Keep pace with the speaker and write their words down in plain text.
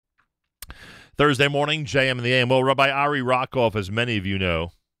Thursday morning, JM and the AM. Well, Rabbi Ari Rockoff, as many of you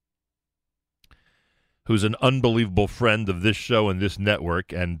know, who's an unbelievable friend of this show and this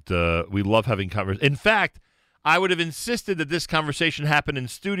network, and we love having conversations. In fact, I would have insisted that this conversation happen in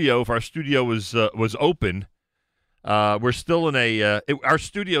studio if our studio was open. We're still in our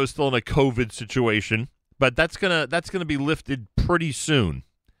studio is still in a COVID situation, but that's gonna be lifted pretty soon.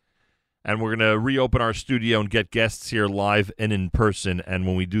 And we're going to reopen our studio and get guests here live and in person. And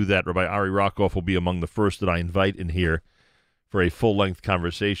when we do that, Rabbi Ari Rockoff will be among the first that I invite in here for a full-length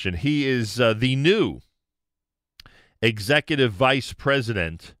conversation. He is the new executive vice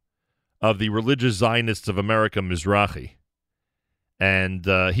president of the Religious Zionists of America, Mizrahi. And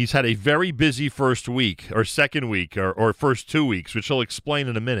he's had a very busy first week, or second week, or first 2 weeks, which he'll explain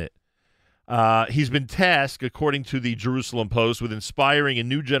in a minute. He's been tasked, according to the Jerusalem Post, with inspiring a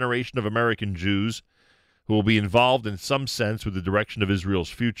new generation of American Jews who will be involved in some sense with the direction of Israel's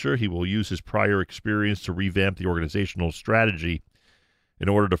future. He will use his prior experience to revamp the organizational strategy in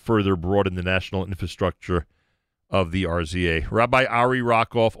order to further broaden the national infrastructure of the RZA. Rabbi Ari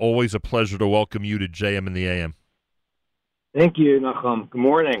Rockoff, always a pleasure to welcome you to JM and the AM. Thank you, Nachum. Good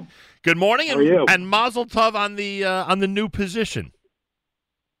morning. Good morning, How are you? And Mazel Tov on the new position.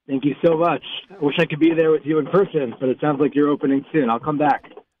 Thank you so much. I wish I could be there with you in person, but it sounds like you're opening soon. I'll come back.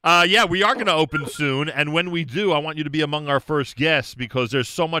 Yeah, we are going to open soon, and when we do, I want you to be among our first guests because there's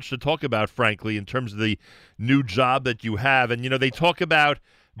so much to talk about, frankly, in terms of the new job that you have. And, they talk about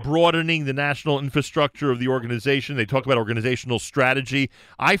broadening the national infrastructure of the organization. They talk about organizational strategy.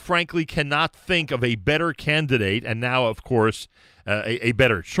 I, frankly, cannot think of a better candidate, and now, of course, a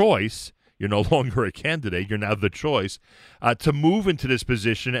better choice. You're no longer a candidate. You're now the choice to move into this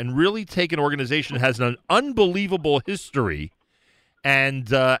position and really take an organization that has an unbelievable history and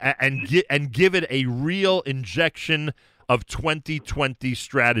give it a real injection of 2020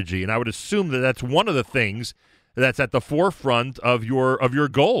 strategy. And I would assume that that's one of the things that's at the forefront of your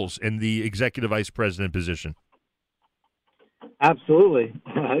goals in the executive vice president position. Absolutely,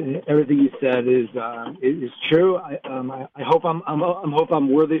 everything you said is true. I hope I'm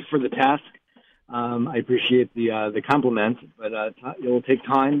worthy for the task. I appreciate the compliment, but it will take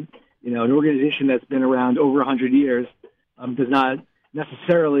time. An organization that's been around over 100 years does not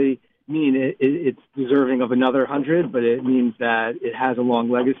necessarily mean it's deserving of another 100, but it means that it has a long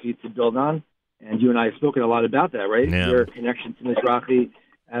legacy to build on. And you and I have spoken a lot about that, right? Yeah. Your connection to Mizrahi,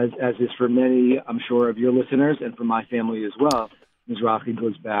 as is for many, I'm sure, of your listeners and for my family as well. Mizrahi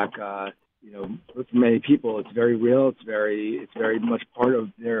goes back, for many people, it's very real. It's very much part of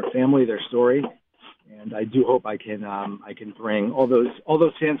their family, their story. And I do hope I can bring all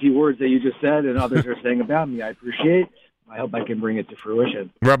those fancy words that you just said and others are saying about me. I appreciate. I hope I can bring it to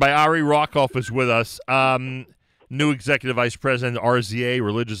fruition. Rabbi Ari Rockoff is with us. New executive vice president, RZA,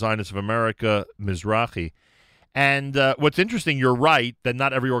 Religious Zionists of America, Mizrahi. And what's interesting, you're right that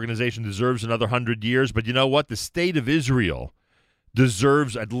not every organization deserves another 100 years, but you know what? The state of Israel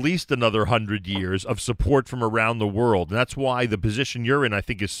deserves at least another 100 years of support from around the world. And that's why the position you're in, I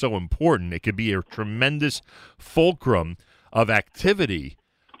think, is so important. It could be a tremendous fulcrum of activity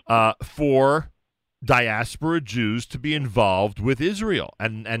for diaspora Jews to be involved with Israel.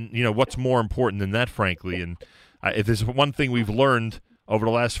 And what's more important than that, frankly? And if there's one thing we've learned over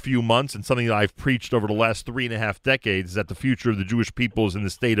the last few months and something that I've preached over the last 3.5 decades is that the future of the Jewish people is in the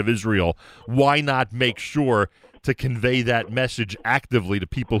state of Israel. Why not make sure to convey that message actively to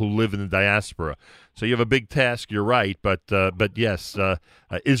people who live in the diaspora? So you have a big task, you're right, but yes,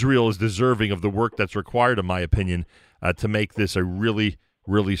 Israel is deserving of the work that's required, in my opinion, to make this a really,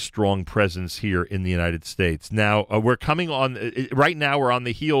 really strong presence here in the United States. Now, we're coming on, right now we're on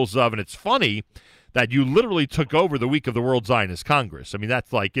the heels of, and it's funny that you literally took over the week of the World Zionist Congress. I mean,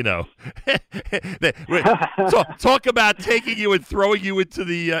 that's like, talk about taking you and throwing you into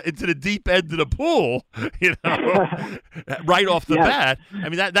the deep end of the pool, right off the bat. I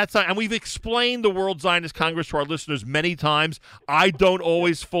mean, that's and we've explained the World Zionist Congress to our listeners many times. I don't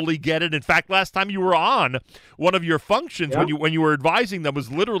always fully get it. In fact, last time you were on, one of your functions when you were advising them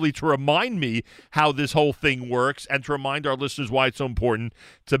was literally to remind me how this whole thing works and to remind our listeners why it's so important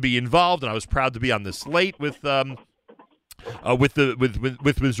to be involved. And I was proud to be on the slate with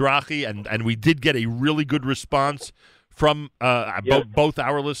Mizrahi, and we did get a really good response from both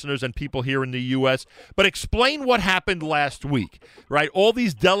our listeners and people here in the U.S. But explain what happened last week, right? All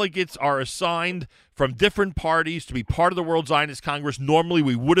these delegates are assigned from different parties to be part of the World Zionist Congress. Normally,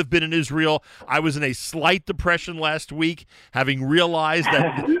 we would have been in Israel. I was in a slight depression last week, having realized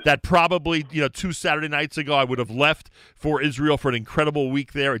that probably 2 Saturday nights ago I would have left for Israel for an incredible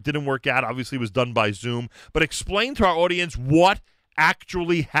week there. It didn't work out. Obviously, it was done by Zoom. But explain to our audience what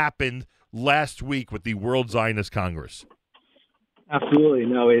actually happened last week with the World Zionist Congress? Absolutely.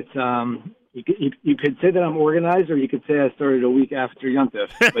 No, it's you could say that I'm organized, or you could say I started a week after Yom Tov.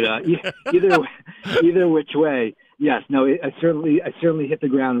 But either which way, yes. No, I certainly hit the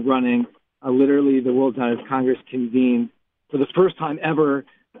ground running. Literally, the World Zionist Congress convened for the first time ever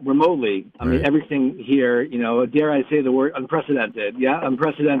remotely. I mean, everything here, dare I say the word unprecedented? Yeah,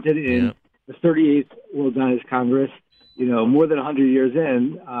 unprecedented in the 38th World Zionist Congress. More than 100 years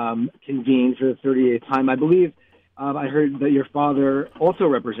in, convened for the 38th time. I believe I heard that your father also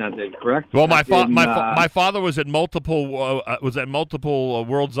represented, correct? Well, my father was at multiple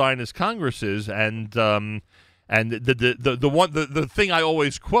World Zionist Congresses, and the thing I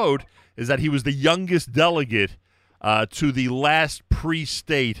always quote is that he was the youngest delegate to the last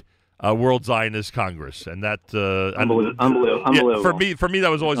pre-state World Zionist Congress, and that unbelievable. Yeah, for me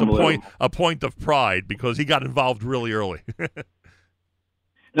that was always a point of pride because he got involved really early.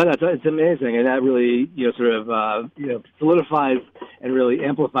 No, it's amazing, and that really solidifies and really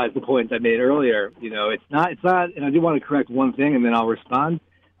amplifies the point I made earlier. It's not, and I do want to correct one thing, and then I'll respond.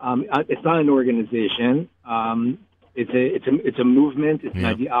 It's not an organization. It's a movement. It's an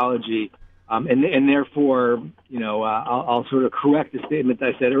ideology. And therefore, I'll sort of correct the statement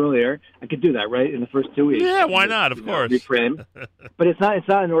I said earlier. I could do that, right, in the first 2 weeks. Yeah, why not? Of course. Reframe. But it's not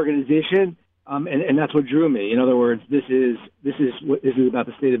an organization, and that's what drew me. In other words, this is about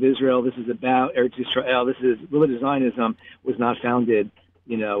the state of Israel. This is about Eretz Yisrael. This is religious Zionism was not founded,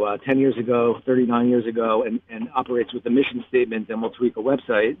 10 years ago, 39 years ago, and operates with a mission statement. And we'll tweak a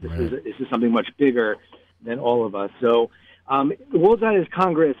website. This is something much bigger than all of us. So, the World Zionist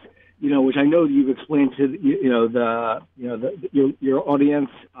Congress, which I know you've explained to your audience,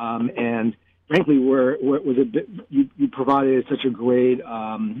 and frankly, you provided such a great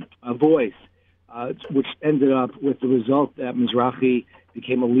voice, which ended up with the result that Mizrahi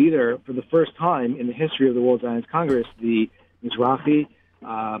became a leader for the first time in the history of the World Zionist Congress. The Mizrahi,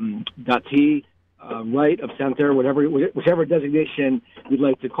 Dati, right of center, whichever designation you'd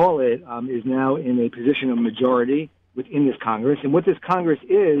like to call it, is now in a position of majority within this Congress. And what this Congress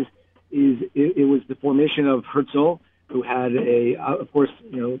is it was the formation of Herzl, who had of course,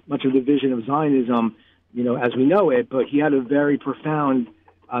 much of the vision of Zionism, as we know it, but he had a very profound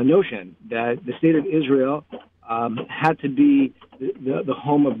notion that the state of Israel had to be the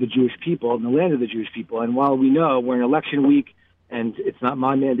home of the Jewish people and the land of the Jewish people. And while we know we're in election week, and it's not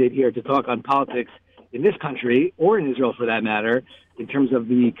my mandate here to talk on politics in this country or in Israel for that matter, in terms of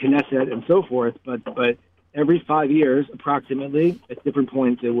the Knesset and so forth, but every 5 years, approximately, at different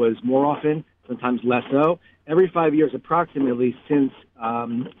points, it was more often, sometimes less so. Every 5 years, approximately, since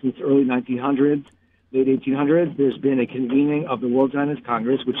early 1900s, late 1800s, there's been a convening of the World Zionist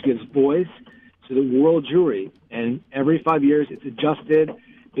Congress, which gives voice to the world Jewry. And every 5 years, it's adjusted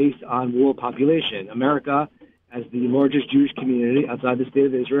based on world population. America, as the largest Jewish community outside the state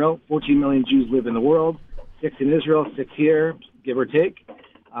of Israel, 14 million Jews live in the world, 6 in Israel, 6 here, give or take.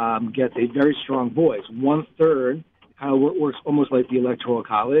 Gets a very strong voice. 1/3, kind of works almost like the Electoral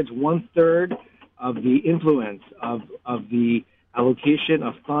College, 1/3 of the influence of the allocation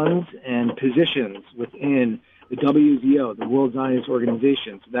of funds and positions within the WZO, the World Zionist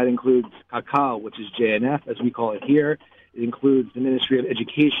Organization. So that includes Kakal, which is JNF, as we call it here. It includes the Ministry of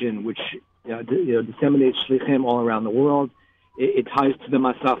Education, which disseminates shlichim all around the world. It ties to the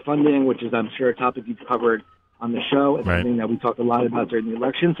Masaf funding, which is, I'm sure, a topic you've covered on the show, and something that we talked a lot about during the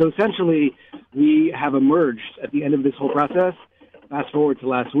election. So essentially, we have emerged at the end of this whole process. Fast forward to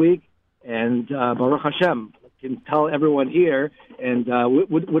last week, and Baruch Hashem can tell everyone here, and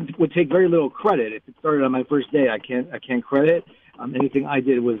would take very little credit. If it started on my first day, I can't credit. Anything I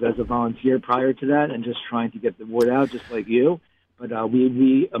did was as a volunteer prior to that, and just trying to get the word out, just like you. But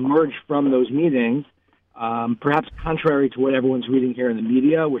we emerged from those meetings, perhaps contrary to what everyone's reading here in the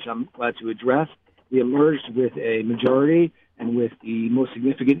media, which I'm glad to address. We emerged with a majority and with the most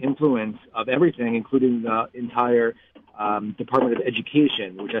significant influence of everything, including the entire Department of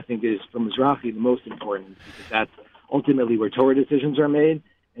Education, which I think is, for Mizrahi, the most important, because that's ultimately where Torah decisions are made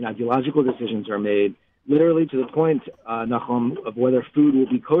and ideological decisions are made, literally to the point, Nachum, of whether food will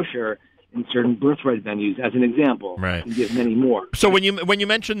be kosher in certain birthright venues, as an example. Right. And give many more. So when you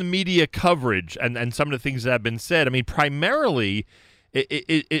mention the media coverage and some of the things that have been said, I mean, primarily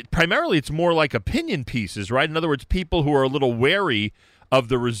it's more like opinion pieces, right? In other words, people who are a little wary of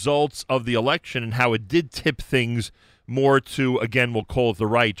the results of the election and how it did tip things more to, again, we'll call it the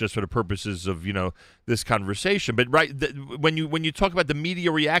right, just for the purposes of this conversation. But when you talk about the media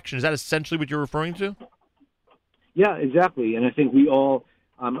reaction, is that essentially what you're referring to? Yeah, exactly. And I think we all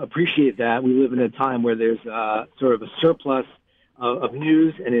appreciate that. We live in a time where there's sort of a surplus of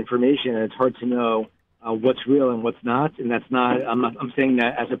news and information, and it's hard to know what's real and what's not. And that's not. I'm saying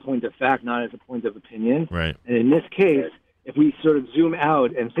that as a point of fact, not as a point of opinion. Right. And in this case, if we sort of zoom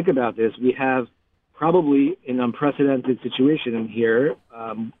out and think about this, we have probably an unprecedented situation in here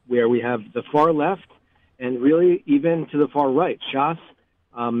where we have the far left and really even to the far right. Shas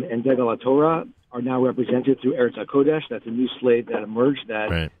and Degel HaTorah are now represented through Eretz HaKodesh. That's a new slate that emerged that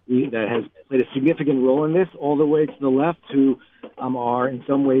has played a significant role in this, all the way to the left, who are in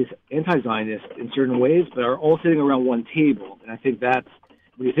some ways anti-Zionist in certain ways, but are all sitting around one table. And I think that's,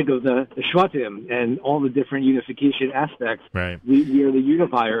 when you think of the Shvatim and all the different unification aspects, we are the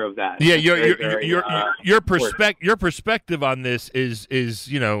unifier of that. Yeah, your perspective on this is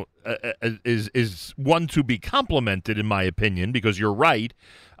one to be complimented, in my opinion, because you're right.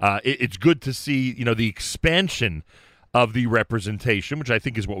 It's good to see the expansion of the representation, which I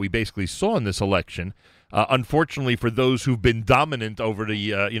think is what we basically saw in this election. Unfortunately, for those who've been dominant over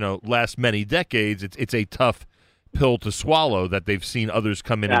the last many decades, it's a tough pill to swallow that they've seen others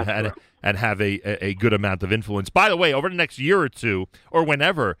come in and have a good amount of influence. By the way, over the next year or two, or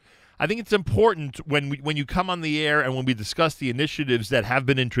whenever, I think it's important when you come on the air and when we discuss the initiatives that have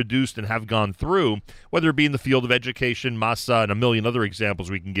been introduced and have gone through, whether it be in the field of education, Masa, and a million other examples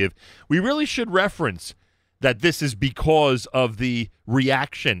we can give, we really should reference that this is because of the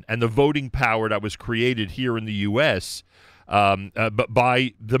reaction and the voting power that was created here in the U.S., but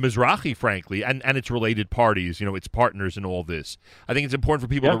by the Mizrahi, frankly, and its related parties, its partners in all this. I think it's important for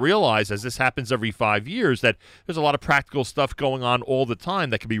people to realize, as this happens every 5 years, that there's a lot of practical stuff going on all the time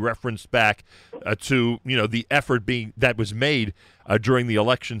that can be referenced back to the effort that was made during the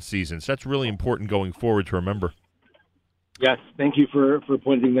election season. So that's really important going forward to remember. Yes, thank you for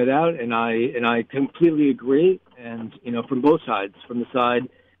pointing that out, and I completely agree. And from both sides, from the side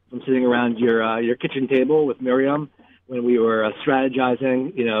from sitting around your kitchen table with Miriam when we were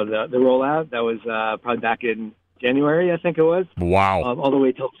strategizing, the rollout. That was probably back in January, I think it was. Wow! All the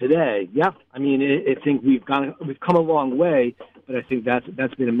way till today. Yeah, I mean, I think we've come a long way, but I think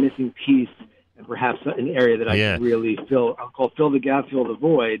that's been a missing piece, and perhaps an area that I can really fill the gap, fill the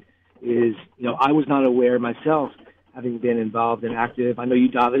void. Is I was not aware myself, having been involved and active. I know you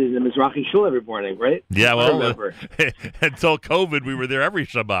davened in the Mizrahi Shul every morning, right? Yeah, well, until COVID, we were there every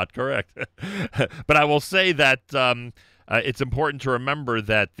Shabbat, correct. But I will say that it's important to remember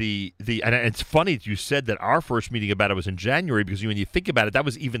that and it's funny that you said that our first meeting about it was in January, because when you think about it, that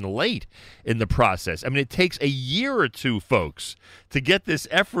was even late in the process. I mean, it takes a year or two, folks, to get this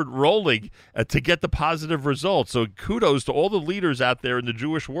effort rolling, to get the positive results. So kudos to all the leaders out there in the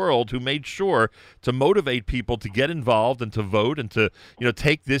Jewish world who made sure to motivate people to get involved and to vote and to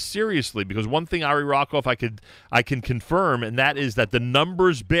take this seriously. Because one thing, Ari Rockoff, I can confirm, and that is that the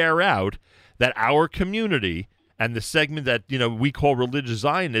numbers bear out that our community and the segment that we call religious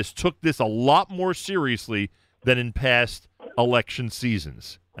Zionists took this a lot more seriously than in past election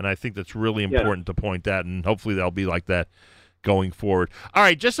seasons. And I think that's really important to point out, and hopefully that'll be like that going forward. All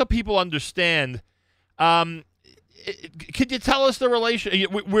right, just so people understand, could you tell us the relation?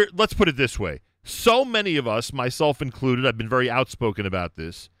 Let's put it this way. So many of us, myself included, I've been very outspoken about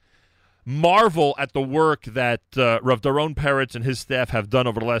this, marvel at the work that Rav Doron Peretz and his staff have done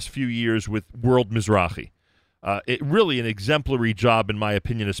over the last few years with World Mizrahi. It really an exemplary job, in my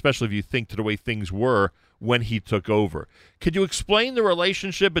opinion, especially if you think to the way things were when he took over. Could you explain the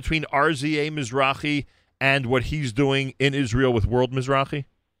relationship between RZA Mizrahi and what he's doing in Israel with World Mizrahi?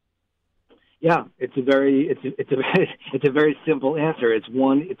 Yeah, it's a very simple answer. It's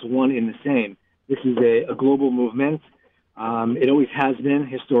one in the same. This is a global movement. It always has been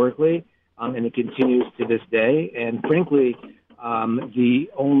historically, and it continues to this day. And frankly, the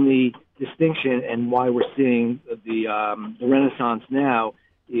only distinction and why we're seeing the Renaissance now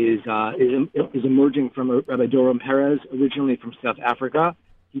is emerging from Rabbi Doron Perez, originally from South Africa.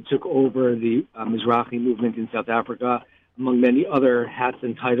 He took over the Mizrahi movement in South Africa, among many other hats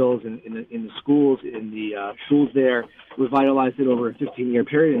and titles in the schools, in the shuls there, revitalized it over a 15-year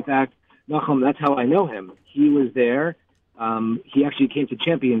period. In fact, Nachum, that's how I know him. He was there. He actually came to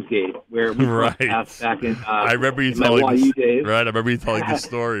Champions Gate, where we passed back in I remember you telling YU days. Right, I remember you telling the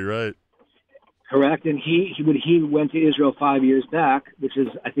story, right. Correct, and when he went to Israel 5 years back, which is,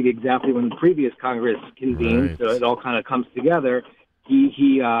 I think, exactly when the previous Congress convened, so it all kind of comes together,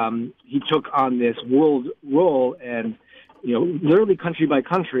 he took on this world role and, literally country by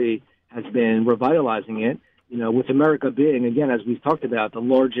country has been revitalizing it, with America being, again, as we've talked about, the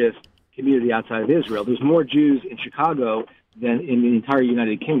largest community outside of Israel. There's more Jews in Chicago than in the entire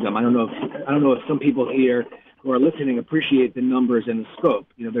United Kingdom. I don't know if some people here who are listening appreciate the numbers and the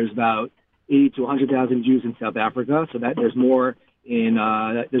scope. There's about 80 to 100,000 Jews in South Africa, so that there's more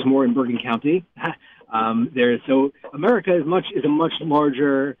There's more in Bergen County. So America is a much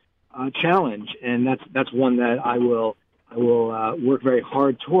larger challenge, and that's one that I will work very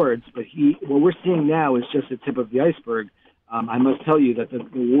hard towards. But what we're seeing now is just the tip of the iceberg. I must tell you that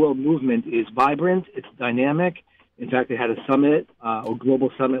the world movement is vibrant. It's dynamic. In fact, they had a summit, a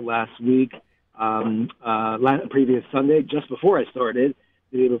global summit last week, previous Sunday, just before I started,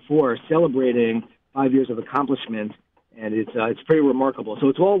 the day before, celebrating 5 years of accomplishment, and it's pretty remarkable. So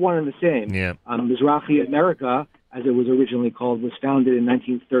it's all one and the same. Yeah. Mizrahi America, as it was originally called, was founded in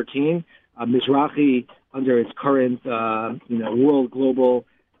 1913. Mizrahi, under its current world global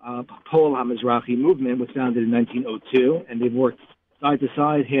Pol HaMizrahi movement, was founded in 1902, and they've worked side to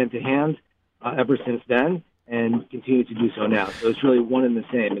side, hand to hand, ever since then, and continue to do so now. So it's really one and the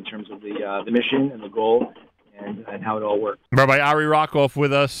same in terms of the mission and the goal and how it all works. Rabbi Ari Rockoff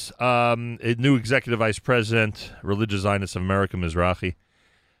with us, new Executive Vice President, Religious Zionists of America, Mizrahi.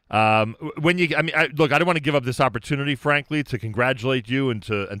 Look, I don't want to give up this opportunity, frankly, to congratulate you and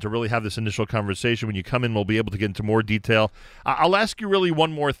to really have this initial conversation. When you come in, we'll be able to get into more detail. I'll ask you really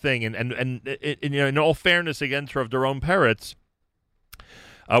one more thing, and in all fairness, again, to Doron Peretz,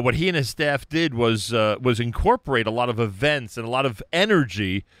 what he and his staff did was incorporate a lot of events and a lot of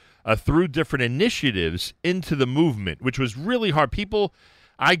energy through different initiatives into the movement, which was really hard.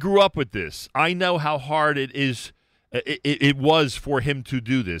 I grew up with this. I know how hard it is. It was for him to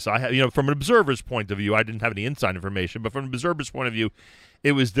do this. From an observer's point of view, I didn't have any inside information, but from an observer's point of view,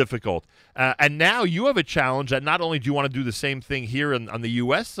 it was difficult. And now you have a challenge that not only do you want to do the same thing here on the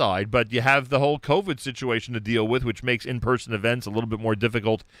U.S. side, but you have the whole COVID situation to deal with, which makes in-person events a little bit more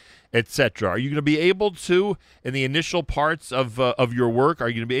difficult, etc. Are you going to be able to, in the initial parts of your work, are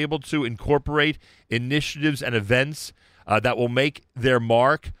you going to be able to incorporate initiatives and events that will make their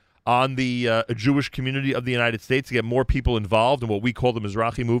mark on the Jewish community of the United States to get more people involved in what we call the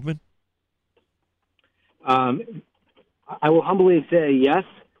Mizrahi movement? I will humbly say yes,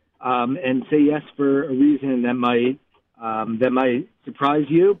 and say yes for a reason that might surprise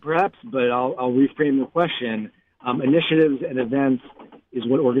you, perhaps. But I'll reframe the question. Initiatives and events is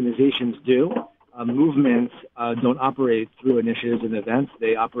what organizations do. Movements don't operate through initiatives and events;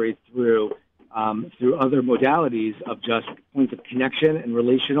 they operate through other modalities of just points of connection and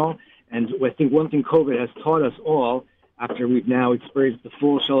relational. And I think one thing COVID has taught us all, after we've now experienced the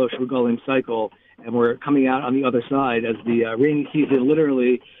full Shalosh Regalim cycle, and we're coming out on the other side as the rainy season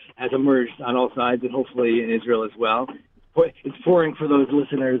literally has emerged on all sides, and hopefully in Israel as well. It's pouring for those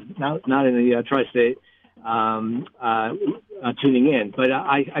listeners not in the tri-state tuning in. But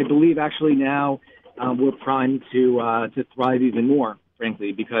I believe actually now we're primed to thrive even more,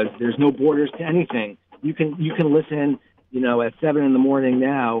 frankly, because there's no borders to anything. You can listen, at 7 a.m.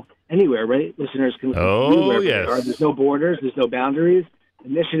 now anywhere, right? Listeners can listen anywhere. Yes. There's no borders. There's no boundaries.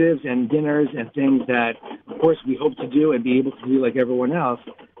 Initiatives and dinners and things that, of course, we hope to do and be able to do like everyone else.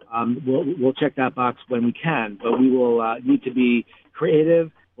 We'll check that box when we can, but we will need to be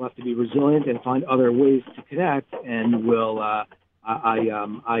creative. We'll have to be resilient and find other ways to connect. And I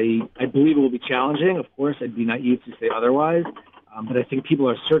believe it will be challenging. Of course, I'd be naive to say otherwise. But I think people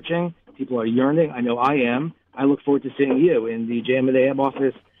are searching. People are yearning. I know I am. I look forward to seeing you in the JM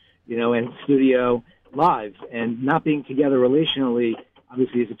office, and studio live. And not being together relationally,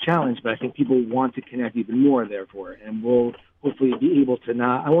 obviously, is a challenge, but I think people want to connect even more, therefore. And we'll hopefully be able to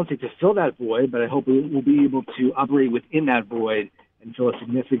I won't say to fill that void, but I hope we'll be able to operate within that void and fill a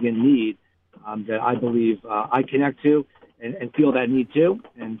significant need that I believe I connect to and feel that need too.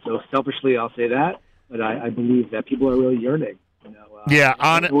 And so selfishly, I'll say that, but I believe that people are really yearning.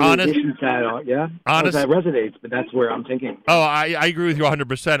 Honest. That resonates, but that's where I'm thinking. Oh, I agree with you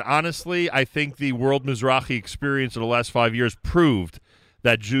 100%. Honestly, I think the World Mizrahi experience in the last 5 years proved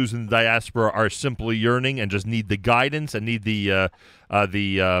that Jews in the diaspora are simply yearning and just need the guidance and need the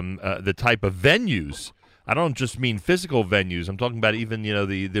type of venues. I don't just mean physical venues. I'm talking about even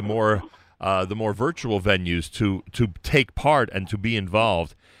the more virtual venues to take part and to be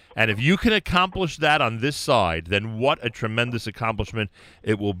involved. And if you can accomplish that on this side, then what a tremendous accomplishment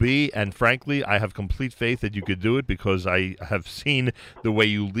it will be. And frankly, I have complete faith that you could do it because I have seen the way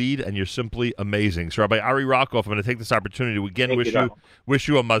you lead, and you're simply amazing. So, Rabbi Ari Rockoff, I'm going to take this opportunity to again wish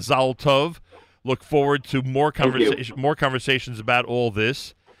you a mazal tov. Look forward to more conversations about all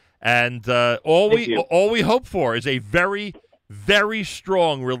this. And all we hope for is a very, very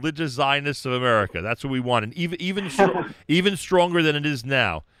strong religious Zionists of America. That's what we want, and even stronger than it is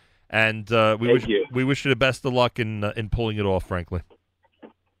now. And we wish you the best of luck in pulling it off, frankly.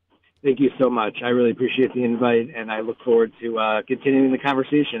 Thank you so much. I really appreciate the invite, and I look forward to continuing the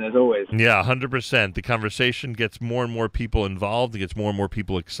conversation, as always. Yeah, 100%. The conversation gets more and more people involved. It gets more and more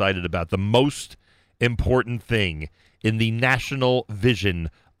people excited about the most important thing in the national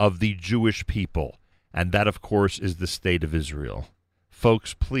vision of the Jewish people. And that, of course, is the state of Israel.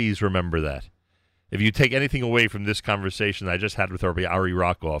 Folks, please remember that. If you take anything away from this conversation I just had with Rabbi Ari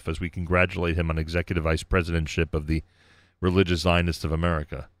Rockoff, as we congratulate him on executive vice presidentship of the Religious Zionists of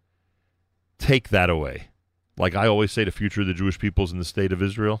America, take that away. Like I always say, the future of the Jewish people is in the state of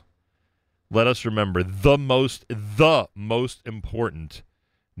Israel. Let us remember the most important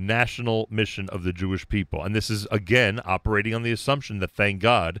national mission of the Jewish people. And this is, again, operating on the assumption that, thank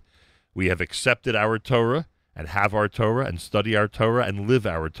God, we have accepted our Torah and have our Torah and study our Torah and live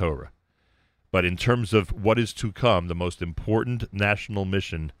our Torah. But in terms of what is to come, the most important national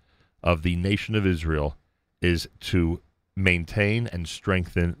mission of the nation of Israel is to maintain and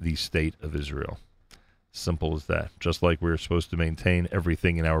strengthen the state of Israel. Simple as that. Just like we're supposed to maintain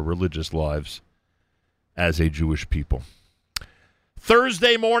everything in our religious lives as a Jewish people.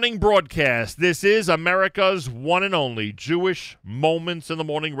 Thursday morning broadcast. This is America's one and only Jewish Moments in the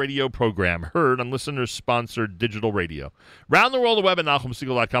Morning radio program, heard on listener-sponsored digital radio. Round the world, the web at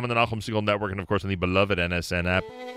NachumSegal.com and the Nachum Segal Network, and, of course, on the beloved NSN app.